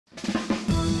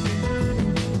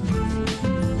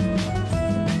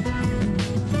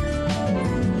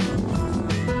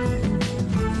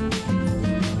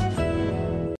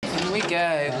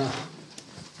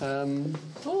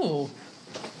Oh,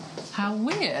 how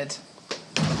weird.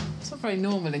 It's not very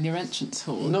normal in your entrance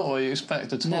hall. Not what you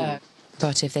expect at all. No.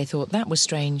 But if they thought that was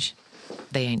strange,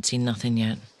 they ain't seen nothing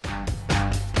yet.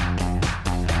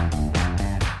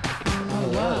 Oh,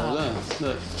 wow.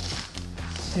 Look.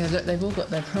 Yeah, look, they've all got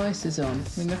their prices on.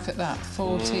 I mean, look at that.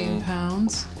 £14,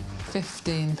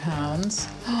 £15,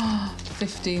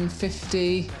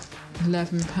 £15.50,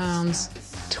 £11,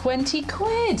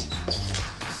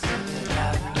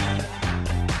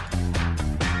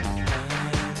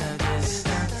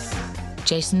 £20.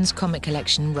 Jason's comic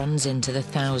collection runs into the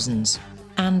thousands.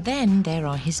 And then there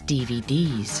are his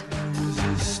DVDs.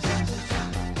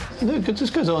 Look, it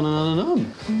just goes on and on and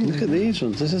on. Look at these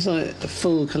ones. This is like a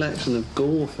full collection of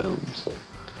gore films.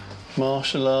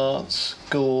 Martial arts,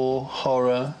 gore,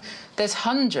 horror. There's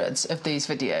hundreds of these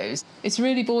videos. It's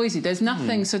really boysy. There's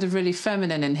nothing sort of really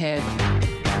feminine in here.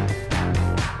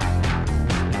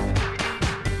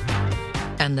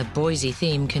 And the Boise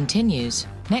theme continues.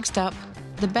 Next up,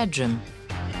 the bedroom.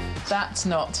 That's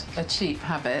not a cheap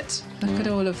habit. Look at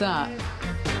all of that.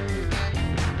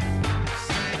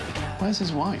 Where's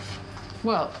his wife?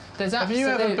 Well, there's Have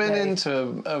absolutely... you ever been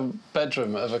into a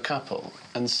bedroom of a couple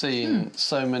and seen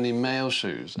so many male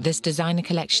shoes? This designer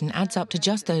collection adds up to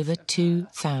just over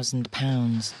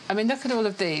 £2,000. I mean, look at all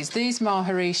of these. These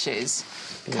Maharishis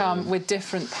come with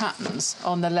different patterns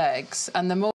on the legs, and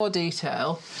the more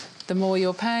detail, the more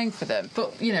you're paying for them.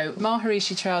 But, you know,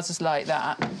 Maharishi trousers like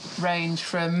that range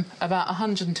from about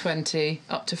 120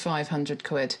 up to 500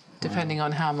 quid, depending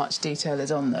on how much detail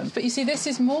is on them. But you see, this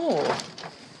is more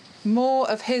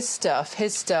of his stuff.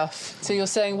 So you're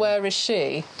saying, where is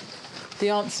she? The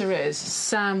answer is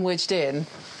sandwiched in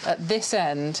at this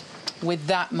end with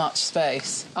that much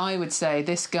space. I would say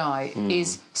this guy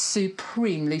is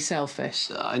supremely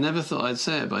selfish. I never thought I'd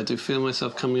say it, but I do feel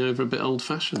myself coming over a bit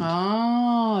old-fashioned.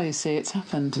 Oh, you see, it's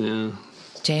happened. Yeah.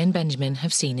 Jay and Benjamin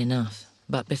have seen enough.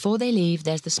 But before they leave,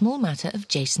 there's the small matter of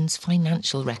Jason's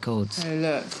financial records. Oh,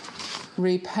 look.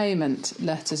 Repayment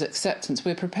letters acceptance.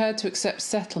 We're prepared to accept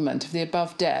settlement of the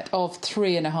above debt of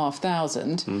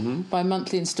 £3,500 by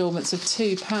monthly instalments of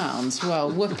 £2.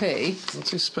 Well, whoopee.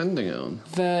 What's he spending it on?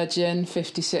 Virgin,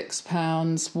 £56.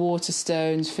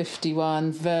 Waterstones,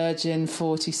 £51. Virgin,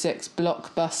 £46.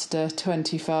 Blockbuster,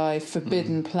 £25.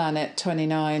 Forbidden Planet,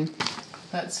 £29.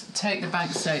 Let's take the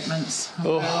bank statements and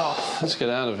go off. Let's get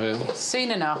out of here.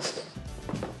 Seen enough.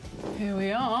 Here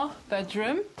we are,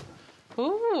 bedroom.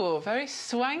 Ooh, very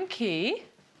swanky.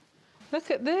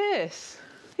 Look at this.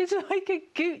 It's like a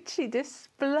Gucci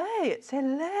display. It's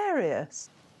hilarious.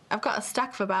 I've got a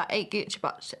stack of about 8 Gucci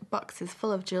boxes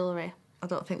full of jewellery. I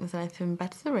don't think there's anything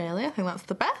better, really. I think that's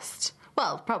the best.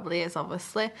 Well, probably is,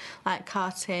 obviously, like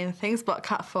Cartier and things, but I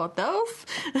can't afford those.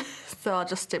 So I'll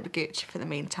just stick with Gucci for the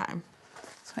meantime.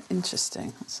 It's quite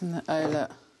interesting. What's in the... Oh,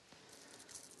 look.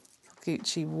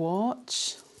 Gucci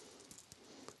watch.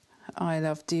 I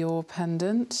Love Dior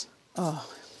pendant. Oh.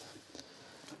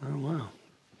 Oh, wow.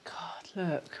 God,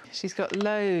 look. She's got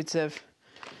loads of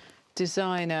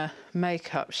designer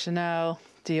makeup. Chanel,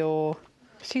 Dior.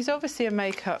 She's obviously a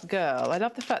makeup girl. I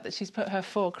love the fact that she's put her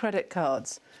 4 credit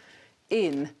cards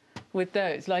in with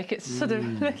those. Like, it's sort of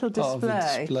little display. Part of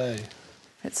the display.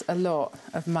 It's a lot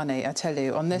of money, I tell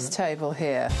you, on this table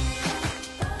here.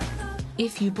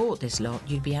 If you bought this lot,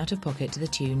 you'd be out of pocket to the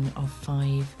tune of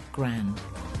 £5,000.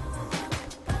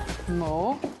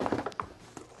 More.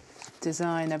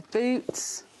 Designer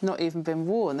boots. Not even been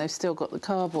worn. They've still got the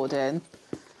cardboard in.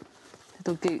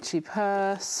 Little Gucci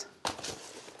purse.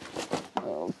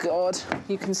 Oh, God.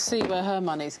 You can see where her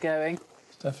money's going.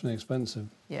 It's definitely expensive.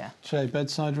 Yeah. Shay,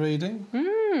 bedside reading.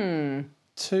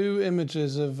 2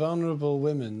 images of vulnerable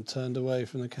women turned away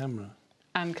from the camera.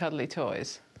 And cuddly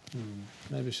toys.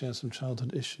 Maybe she has some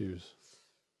childhood issues.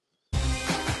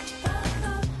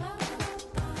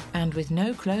 And with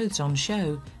no clothes on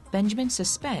show, Benjamin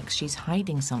suspects she's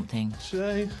hiding something.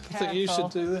 Shay, I think you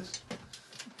should do this.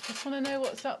 Just want to know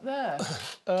what's up there.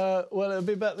 Well, it'll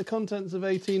be about the contents of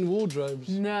 18 wardrobes.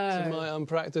 No. To my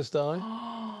unpractised eye.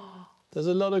 There's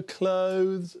a lot of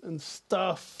clothes and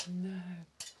stuff. No.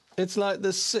 It's like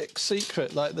the Sick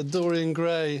Secret, like the Dorian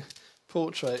Gray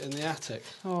portrait in the attic.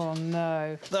 Oh,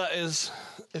 no. That is,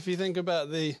 if you think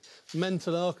about the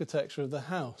mental architecture of the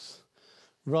house,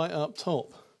 right up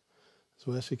top is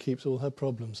where she keeps all her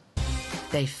problems.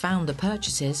 They found the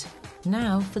purchases.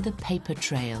 Now for the paper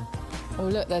trail. Oh,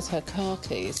 look, there's her car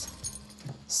keys.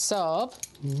 Saab.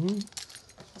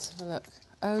 Let's have a look.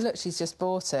 Oh, look, she's just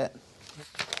bought it.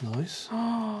 Nice.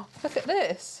 Oh, look at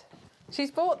this. She's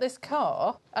bought this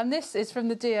car, and this is from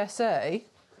the DSA.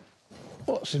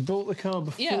 What, she bought the car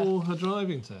before her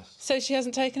driving test? So she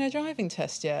hasn't taken her driving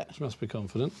test yet. She must be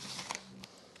confident.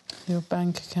 Your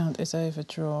bank account is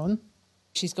overdrawn.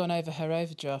 She's gone over her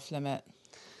overdraft limit.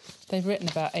 They've written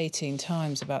about 18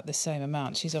 times about the same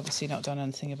amount. She's obviously not done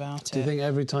anything about it. Do you think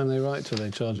every time they write to her,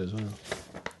 they charge as well?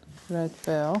 Red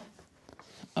bill.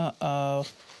 Uh-oh.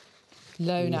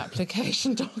 Loan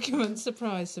application document.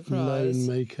 Surprise, surprise. Loan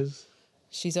makers.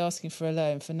 She's asking for a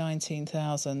loan for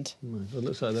 $19,000. It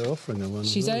looks like they're offering her one.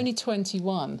 She's only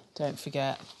 21, don't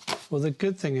forget. Well, the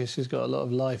good thing is she's got a lot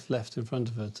of life left in front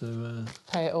of her to...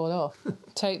 Pay it all off.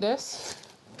 Take this.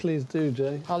 Please do,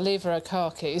 Jay. I'll leave her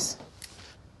car keys.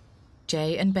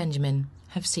 Jay and Benjamin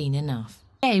have seen enough.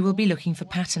 Jay will be looking for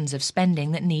patterns of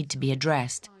spending that need to be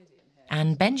addressed.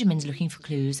 And Benjamin's looking for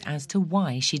clues as to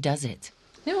why she does it.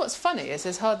 You know what's funny is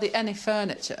there's hardly any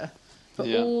furniture, but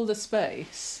all the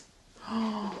space.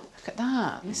 Oh, look at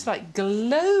that. It's like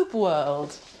Globe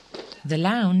World. The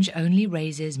lounge only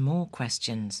raises more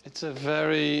questions. It's a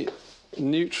very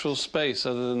neutral space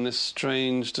other than this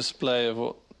strange display of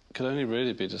what could only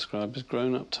really be described as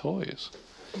grown-up toys.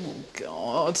 Oh,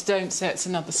 God, don't say it's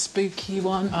another spooky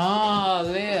one. Ah,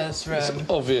 Leah's room. It's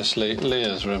obviously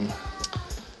Leah's room.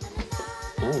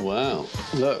 Oh, wow.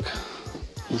 Look.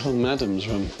 Little Madam's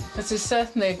room. This is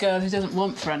certainly a girl who doesn't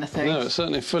want for anything. No, it's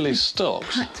certainly fully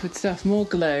stocked. Packed with stuff. More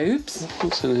globes.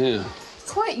 What's in here?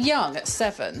 Quite young at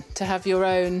 7 to have your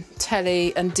own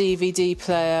telly and DVD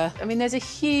player. I mean, there's a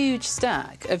huge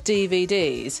stack of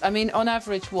DVDs. I mean, on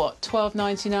average, what,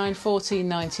 $12.99,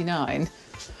 $14.99?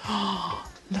 Oh,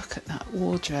 look at that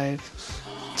wardrobe.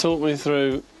 Talk me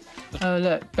through... Oh,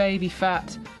 look, Baby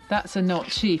Fat. That's a not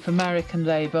cheap American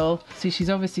label. See, she's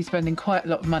obviously spending quite a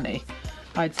lot of money,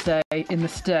 I'd say, in the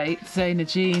States. Zayna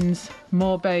jeans,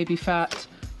 more Baby Fat,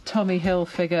 Tommy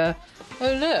Hilfiger.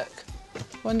 Oh, look.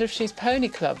 Wonder if she's Pony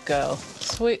Club girl.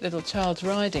 Sweet little child's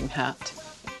riding hat.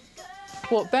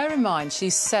 What, bear in mind,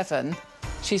 she's 7.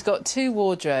 She's got 2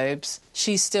 wardrobes.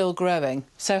 She's still growing.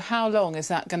 So how long is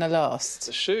that going to last?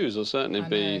 The shoes will certainly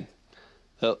be...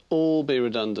 They'll all be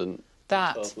redundant.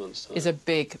 That is a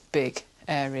big, big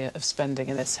area of spending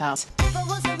in this house.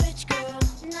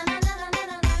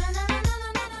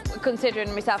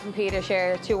 Considering myself and Peter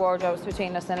share 2 wardrobes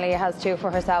between us and Leah has 2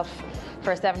 for herself,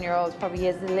 for a 7-year-old, probably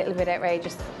is a little bit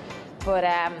outrageous. But,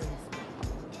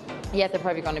 yeah, they're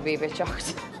probably going to be a bit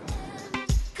shocked.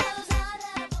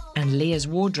 And Leah's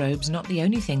wardrobe's not the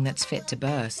only thing that's fit to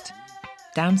burst.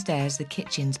 Downstairs, the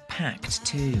kitchen's packed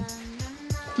too.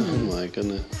 Oh my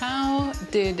goodness. How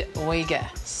did we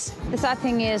guess? The sad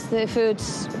thing is the food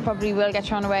probably will get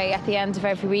thrown away at the end of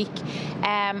every week,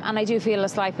 and I do feel a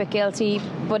slight bit guilty,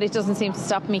 but it doesn't seem to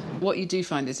stop me. What you do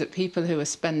find is that people who are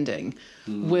spending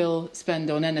will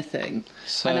spend on anything.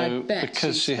 So, and I bet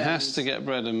because she has to get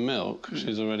bread and milk,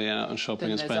 she's already out and shopping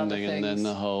Then and there's spending, other and then things.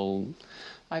 the whole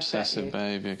I bet obsessive you.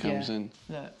 behaviour comes Yeah. in.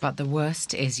 Look. But the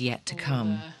worst is yet to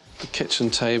come. The kitchen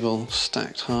table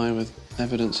stacked high with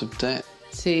evidence of debt.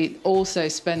 See, also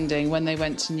spending when they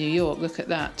went to New York. Look at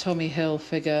that, Tommy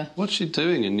Hilfiger. What's she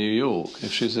doing in New York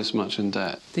if she's this much in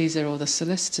debt? These are all the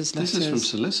solicitors' letters. This is from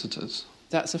solicitors.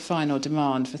 That's a final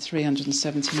demand for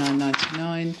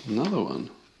 $379.99. Another one.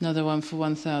 Another one for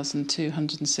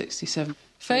 $1,267.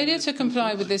 Failure to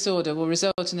comply with this order will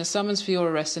result in a summons for your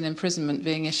arrest and imprisonment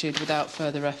being issued without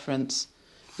further reference.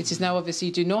 It is now obvious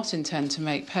you do not intend to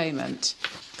make payment.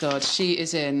 God, she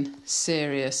is in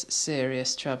serious,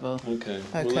 serious trouble. Okay.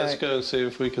 Well, let's go and see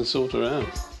if we can sort her out.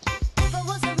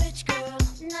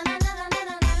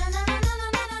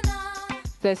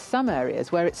 There's some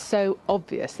areas where it's so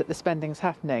obvious that the spending's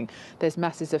happening. There's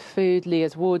masses of food,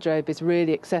 Leah's wardrobe is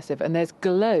really excessive, and there's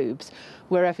globes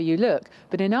wherever you look.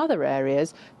 But in other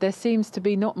areas, there seems to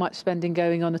be not much spending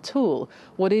going on at all.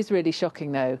 What is really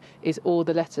shocking, though, is all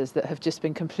the letters that have just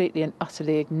been completely and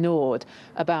utterly ignored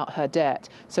about her debt.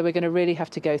 So we're going to really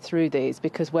have to go through these,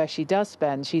 because where she does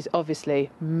spend, she's obviously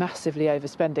massively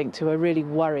overspending to a really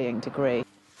worrying degree.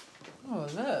 Oh,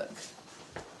 look.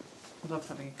 I love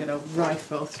having a good old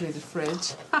rifle through the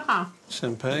fridge.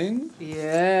 Champagne?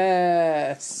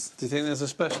 Yes. Do you think there's a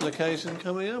special occasion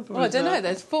coming up? Well, I don't know.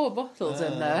 There's 4 bottles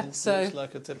in there, so It's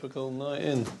like a typical night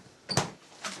in.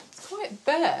 it's quite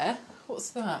bare.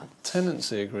 What's that?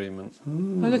 Tenancy agreement. Oh,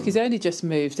 look, he's only just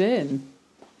moved in.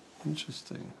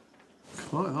 Interesting.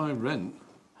 Quite high rent.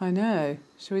 I know.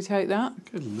 Shall we take that?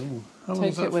 Good lord. How long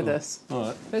Take is that it with for? us. All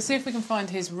right. Let's see if we can find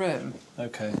his room.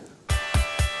 Okay.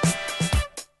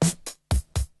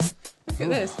 Look at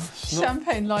this.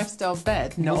 Champagne lifestyle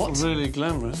bed. Not. really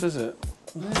glamorous, is it?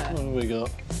 Yeah. What have we got?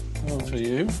 One for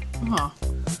you. Ah.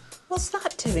 What's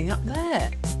that doing up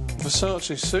there?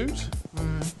 Versace suit.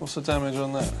 What's the damage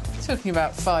on that? Talking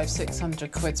about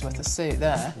 500-600 quid's worth of suit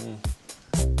there.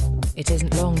 It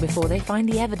isn't long before they find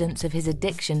the evidence of his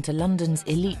addiction to London's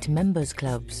elite members'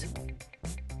 clubs.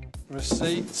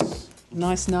 Receipts.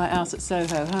 Nice night out at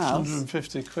Soho House.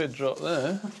 150 quid drop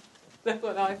there. Look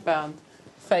what I found.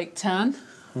 Fake tan.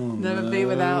 Never be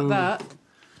without that.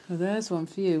 Well, there's one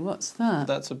for you. What's that?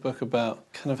 That's a book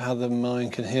about kind of how the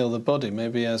mind can heal the body.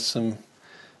 Maybe he has some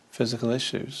physical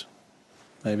issues.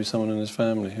 Maybe someone in his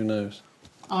family, who knows?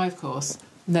 I, of course,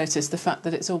 noticed the fact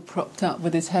that it's all propped up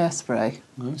with his hairspray.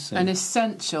 I see. An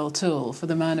essential tool for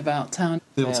the man about town.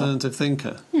 The alternative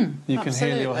thinker. You can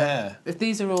heal your hair. If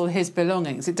these are all his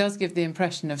belongings, it does give the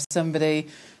impression of somebody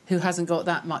who hasn't got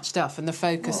that much stuff and the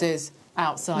focus is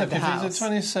outside the house. If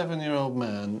he's a 27-year-old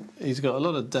man, he's got a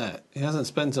lot of debt. He hasn't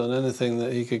spent it on anything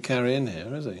that he could carry in here,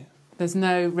 has he? There's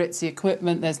no ritzy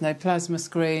equipment, there's no plasma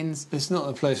screens. It's not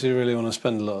a place you really want to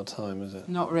spend a lot of time, is it?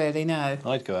 Not really, no.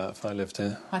 I'd go out if I lived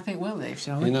here. I think we'll leave,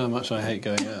 shall we? You know how much I hate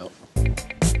going out.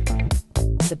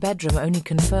 The bedroom only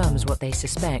confirms what they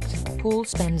suspect. Paul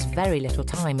spends very little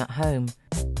time at home.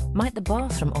 Might the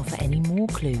bathroom offer any more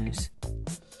clues?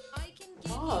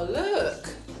 Oh, look!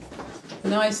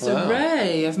 Nice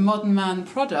array of modern man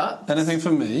products. Anything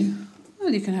for me?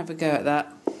 Well, you can have a go at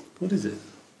that. What is it?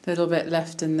 A little bit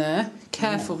left in there.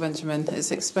 Careful, Benjamin,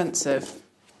 it's expensive.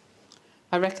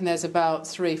 I reckon there's about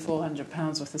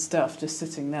 £300-400 worth of stuff just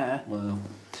sitting there. Wow.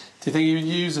 Do you think he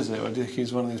uses it, or do you think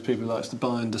he's one of these people who likes to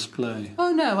buy and display?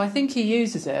 Oh, no, I think he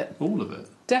uses it. All of it?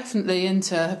 Definitely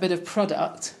into a bit of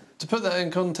product. To put that in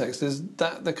context, is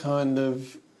that the kind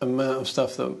of amount of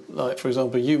stuff that, like, for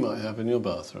example, you might have in your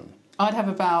bathroom? I'd have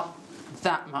about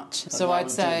that much. So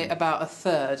I'd say about a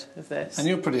third of this. And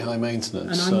you're pretty high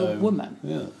maintenance. And I'm a woman.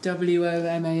 Yeah.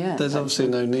 WOMAN. There's obviously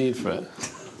no need for it.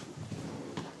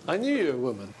 I knew you were a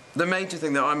woman. The major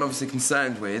thing that I'm obviously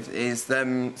concerned with is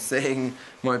them seeing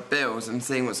my bills and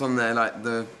seeing what's on there, like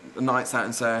the nights out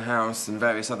in Soho House and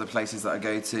various other places that I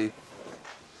go to.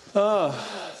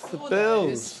 Oh, the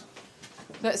bills.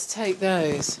 Let's take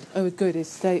those. Oh, good, his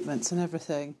statements and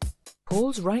everything.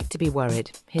 Paul's right to be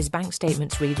worried. His bank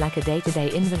statements read like a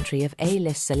day-to-day inventory of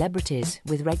A-list celebrities,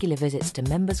 with regular visits to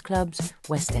members' clubs,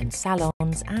 West End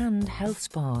salons and health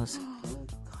spas.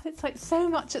 God, it's like so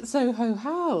much at Soho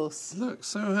House. Look,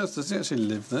 Soho House, does he actually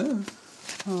live there?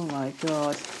 Oh, my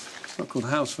God. It's not called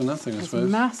House for nothing, I There's suppose.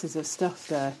 masses of stuff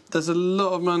there. There's a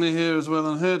lot of money here as well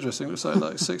on hairdressing. It looks like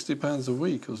 £60 a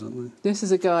week or something. This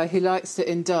is a guy who likes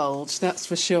to indulge, that's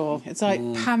for sure. It's like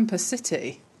Pamper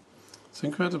City. It's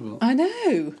incredible. I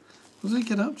know. What does he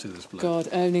get up to, this bloke? God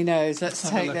only knows. Let's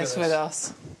have a take look at this this. with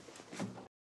us.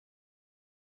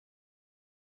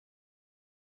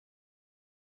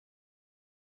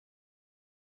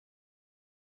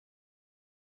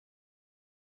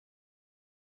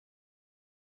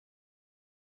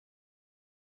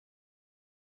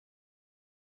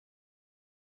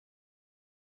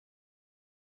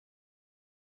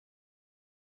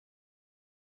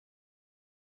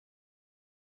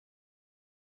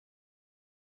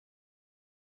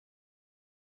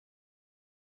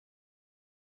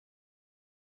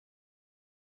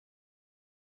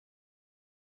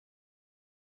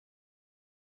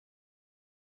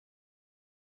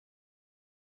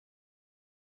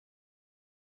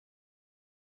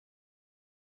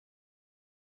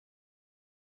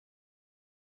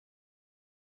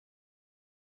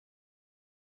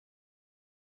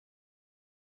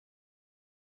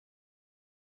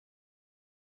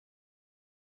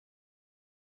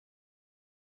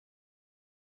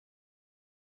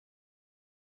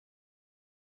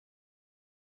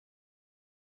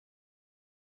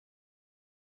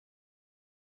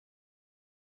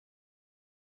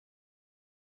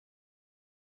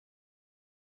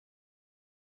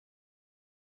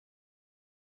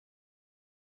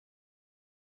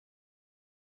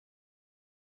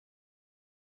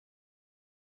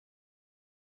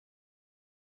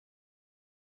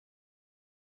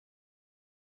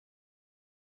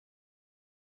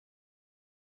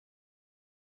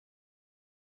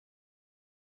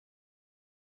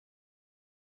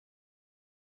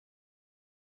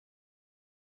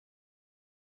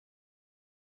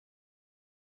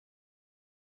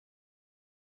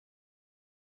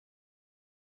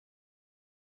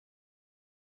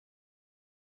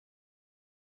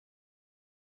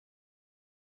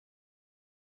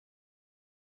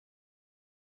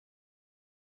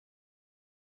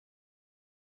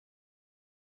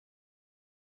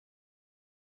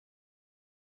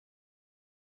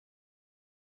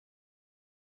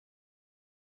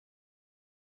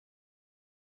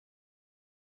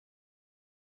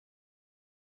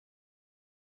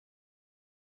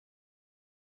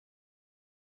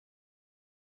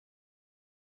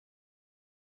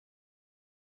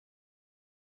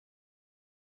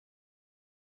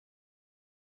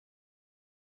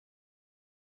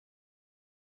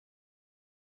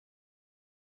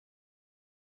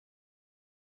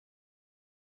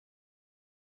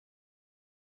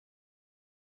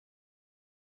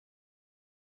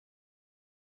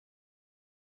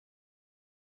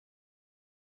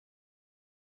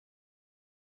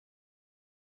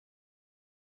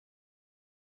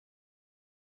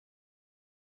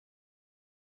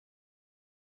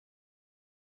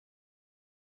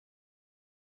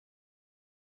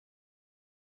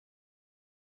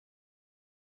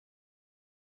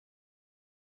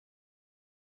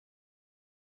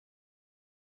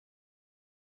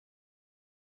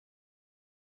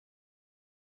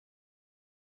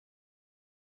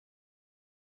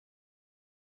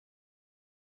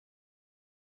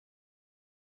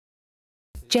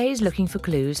 Jay's looking for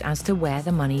clues as to where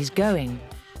the money's going,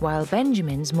 while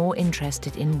Benjamin's more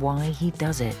interested in why he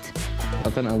does it. I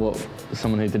don't know what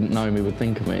someone who didn't know me would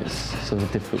think of me. It's sort of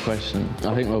a difficult question.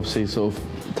 I think obviously sort of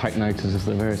take notice of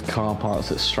the various car parts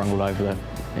that's strung all over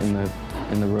in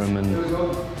the room, and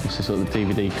obviously sort of the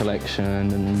DVD collection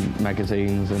and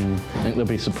magazines, and I think they'll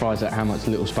be surprised at how much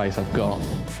little space I've got.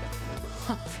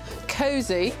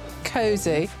 Cosy,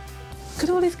 cosy. Look at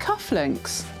all these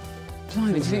cufflinks.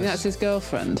 Blimey, do you think that's his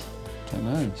girlfriend? Don't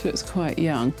know. She looks quite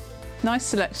young. Nice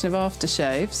selection of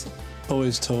aftershaves.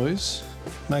 Boys' toys,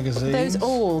 magazines. Those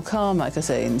all car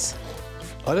magazines.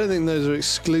 I don't think those are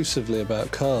exclusively about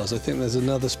cars. I think there's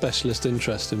another specialist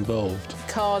interest involved.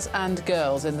 Cars and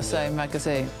girls in the same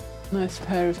magazine. Nice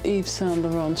pair of Yves Saint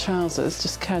Laurent trousers,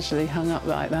 just casually hung up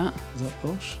like that. Is that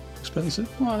posh? Expensive?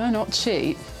 Well, they're not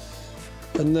cheap.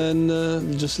 And then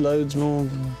just loads more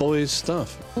boys'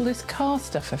 stuff. All this car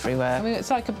stuff everywhere. I mean, it's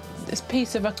like this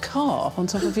piece of a car on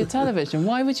top of your television.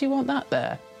 Why would you want that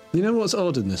there? You know what's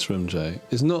odd in this room, Jay?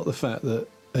 Is not the fact that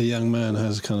a young man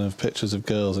has kind of pictures of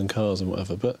girls and cars and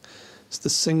whatever, but it's the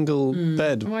single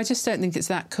bed. Well, I just don't think it's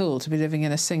that cool to be living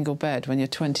in a single bed when you're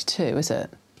 22, is it?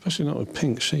 Especially not with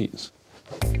pink sheets.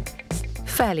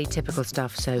 Fairly typical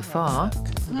stuff so far.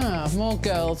 Ah, more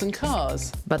girls and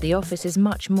cars. But the office is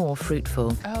much more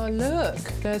fruitful. Oh, look,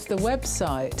 there's the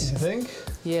website. You think?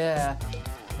 Yeah.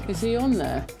 Is he on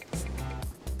there?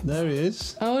 There he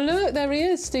is. Oh, look, there he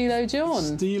is, Stilo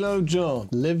John. Stilo John.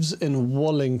 Lives in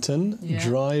Wallington, Yeah.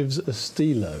 drives a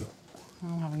Stilo.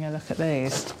 I'm having a look at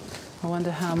these. I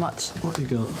wonder how much What you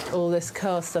got? all this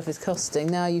car stuff is costing.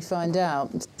 Now you find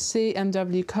out.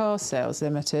 CMW Car Sales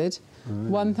Limited,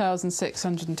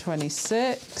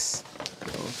 1,626.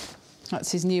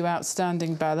 That's his new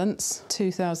outstanding balance,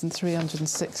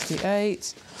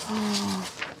 2,368. Oh,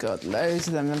 God, loads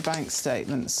of them and bank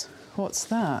statements. What's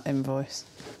that invoice?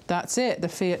 That's it, the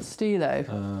Fiat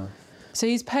Stilo. So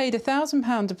he's paid a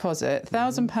 £1,000 deposit,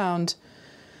 £1,000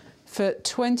 for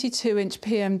 22-inch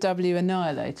PMW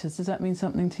Annihilators. Does that mean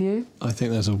something to you? I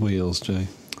think those are wheels, Jay.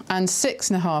 And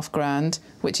 £6,500,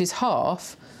 which is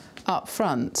half, up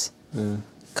front. Yeah.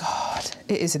 God,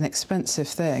 it is an expensive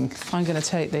thing. I'm going to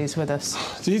take these with us.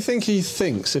 Do you think he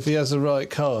thinks if he has the right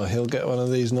car, he'll get one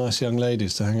of these nice young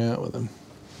ladies to hang out with him?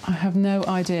 I have no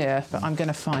idea, but I'm going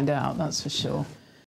to find out, that's for sure.